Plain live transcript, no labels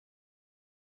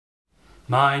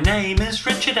My name is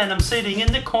Richard and I'm sitting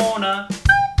in the corner.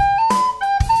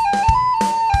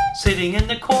 Sitting in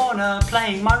the corner,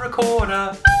 playing my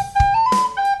recorder.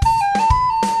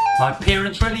 My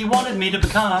parents really wanted me to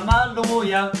become a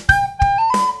lawyer,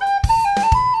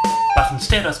 but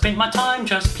instead I spent my time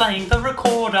just playing the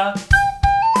recorder.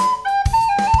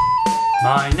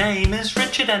 My name is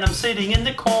Richard and I'm sitting in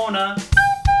the corner.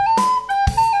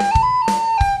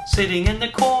 Sitting in the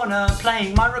corner,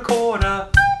 playing my recorder.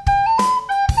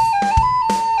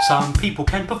 Some people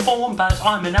can perform, but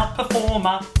I'm an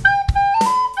outperformer.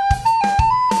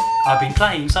 I've been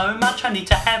playing so much I need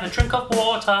to have a drink of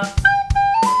water.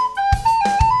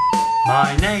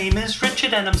 My name is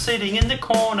Richard and I'm sitting in the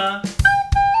corner.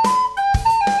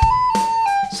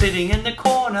 Sitting in the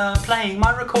corner, playing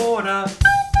my recorder.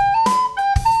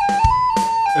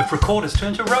 If recorders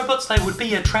turned to robots, they would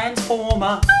be a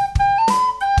transformer.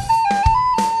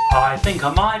 I think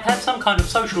I might have some kind of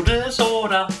social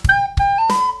disorder.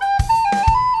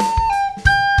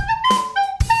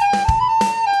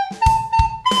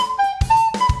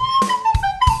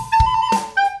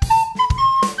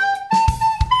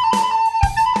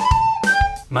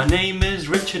 My name is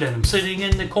Richard and I'm sitting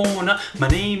in the corner. My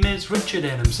name is Richard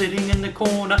and I'm sitting in the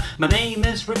corner. My name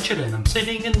is Richard and I'm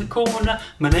sitting in the corner.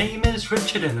 My name is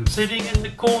Richard and I'm sitting in the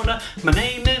corner. My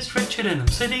name is Richard and I'm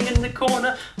sitting in the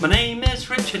corner. My name is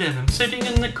Richard and I'm sitting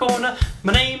in the corner.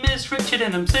 My name is Richard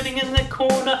and I'm sitting in the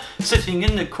corner. Sitting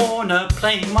in the corner,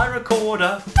 playing my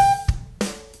recorder.